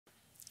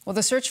Well,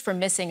 the search for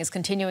missing is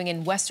continuing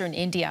in western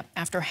India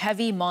after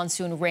heavy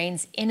monsoon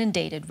rains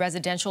inundated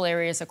residential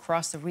areas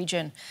across the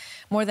region.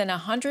 More than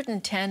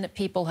 110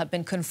 people have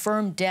been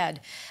confirmed dead,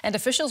 and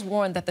officials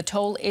warn that the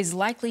toll is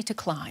likely to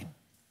climb.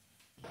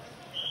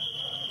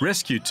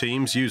 Rescue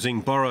teams using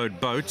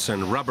borrowed boats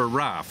and rubber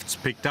rafts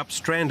picked up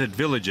stranded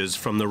villagers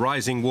from the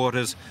rising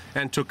waters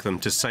and took them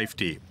to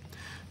safety.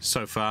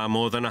 So far,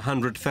 more than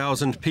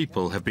 100,000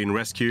 people have been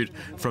rescued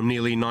from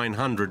nearly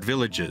 900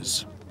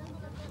 villages.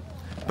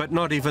 But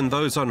not even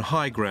those on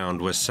high ground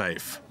were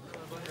safe.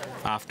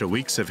 After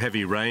weeks of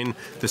heavy rain,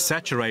 the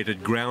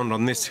saturated ground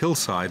on this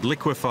hillside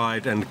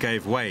liquefied and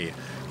gave way,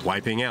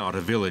 wiping out a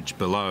village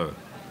below.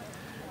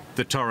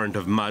 The torrent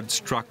of mud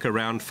struck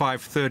around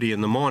 5:30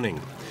 in the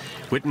morning.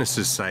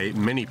 Witnesses say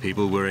many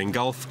people were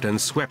engulfed and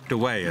swept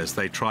away as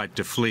they tried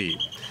to flee.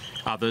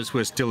 Others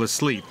were still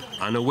asleep,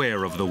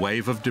 unaware of the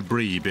wave of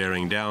debris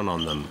bearing down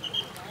on them.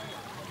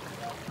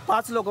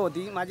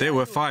 There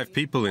were 5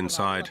 people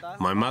inside.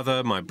 My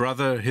mother, my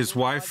brother, his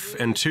wife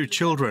and 2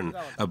 children,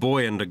 a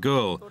boy and a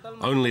girl.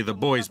 Only the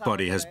boy's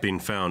body has been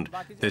found.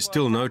 There's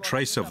still no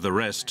trace of the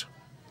rest.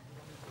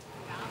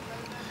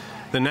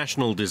 The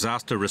National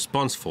Disaster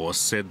Response Force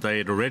said they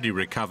had already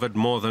recovered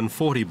more than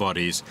 40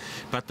 bodies,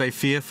 but they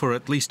fear for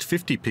at least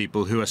 50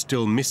 people who are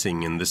still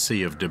missing in the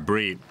sea of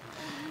debris.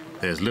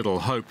 There's little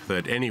hope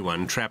that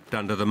anyone trapped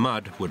under the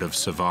mud would have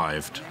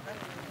survived.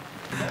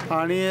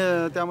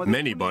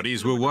 Many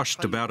bodies were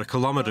washed about a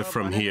kilometre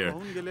from here.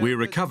 We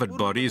recovered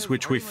bodies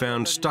which we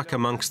found stuck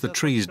amongst the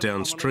trees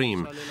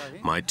downstream.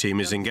 My team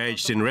is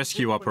engaged in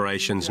rescue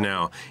operations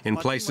now, in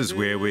places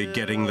where we're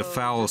getting the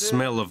foul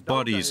smell of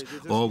bodies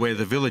or where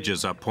the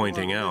villagers are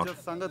pointing out.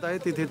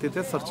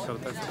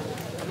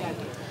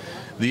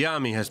 The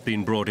army has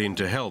been brought in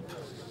to help.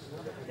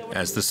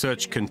 As the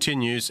search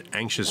continues,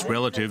 anxious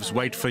relatives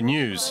wait for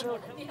news.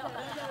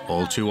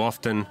 All too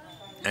often,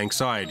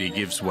 anxiety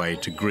gives way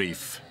to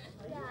grief.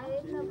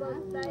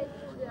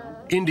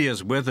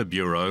 India's Weather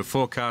Bureau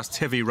forecasts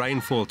heavy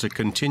rainfall to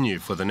continue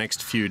for the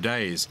next few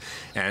days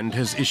and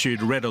has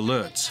issued red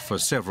alerts for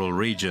several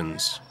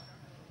regions.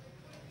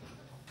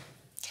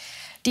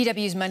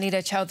 DW's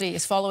Manita Chowdhury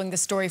is following the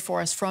story for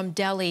us from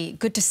Delhi.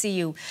 Good to see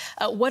you.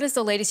 What is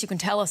the latest you can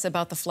tell us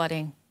about the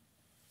flooding?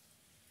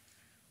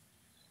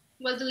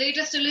 Well, the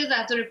latest still is,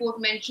 as the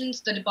report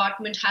mentions, the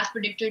department has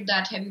predicted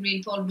that heavy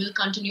rainfall will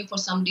continue for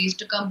some days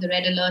to come. The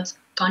red alerts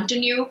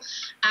continue.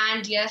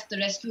 And yes, the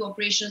rescue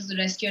operations, the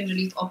rescue and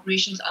relief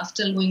operations are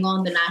still going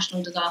on. The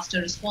National Disaster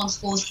Response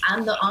Force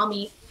and the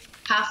Army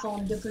have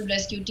formed different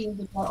rescue teams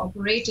which are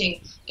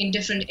operating in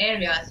different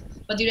areas.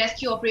 But the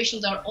rescue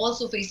operations are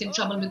also facing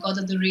trouble because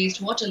of the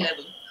raised water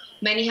level.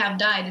 Many have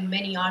died and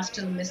many are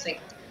still missing.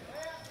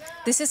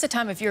 This is a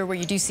time of year where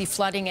you do see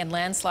flooding and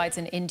landslides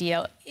in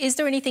India. Is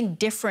there anything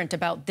different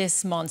about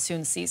this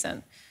monsoon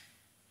season?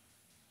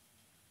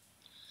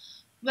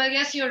 Well,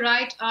 yes, you're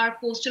right. Our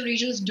coastal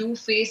regions do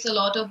face a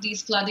lot of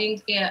these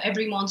flooding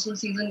every monsoon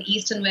season,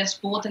 east and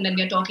west both. And then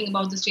we're talking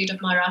about the state of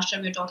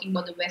Maharashtra, we're talking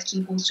about the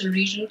western coastal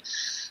region.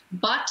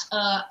 But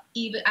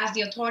even as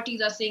the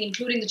authorities are saying,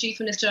 including the Chief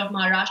Minister of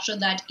Maharashtra,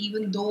 that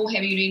even though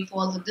heavy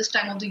rainfalls at this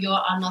time of the year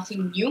are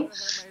nothing new,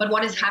 but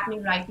what is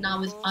happening right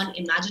now is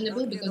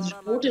unimaginable because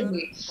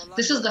reportedly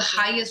this is the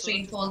highest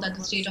rainfall that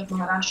the state of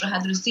Maharashtra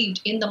has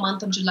received in the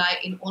month of July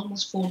in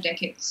almost 4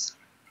 decades.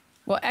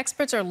 Well,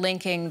 experts are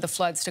linking the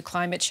floods to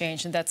climate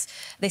change, and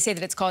they say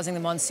that it's causing the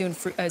monsoon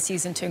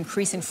season to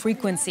increase in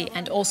frequency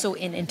and also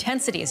in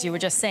intensity, as you were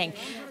just saying.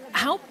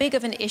 How big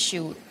of an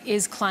issue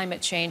is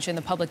climate change in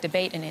the public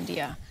debate in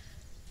India?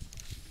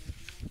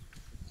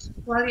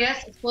 Well,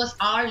 yes, of course,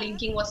 are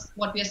linking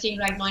what we are seeing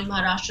right now in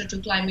Maharashtra to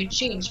climate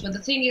change. But the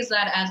thing is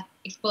that, as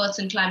experts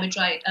and climate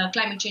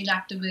change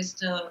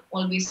activists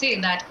always say,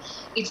 that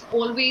it's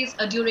always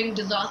during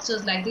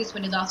disasters like this,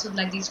 when disasters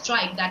like these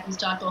strike, that we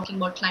start talking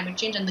about climate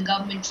change, and the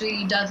government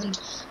really doesn't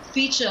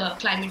feature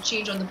climate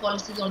change or the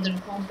policies or the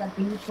reforms that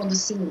we need for the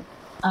scene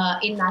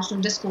in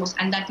national discourse,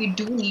 and that we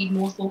do need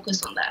more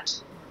focus on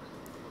that.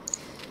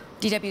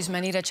 DW's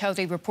Manita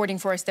Chowdhury reporting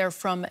for us there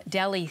from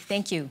Delhi.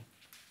 Thank you.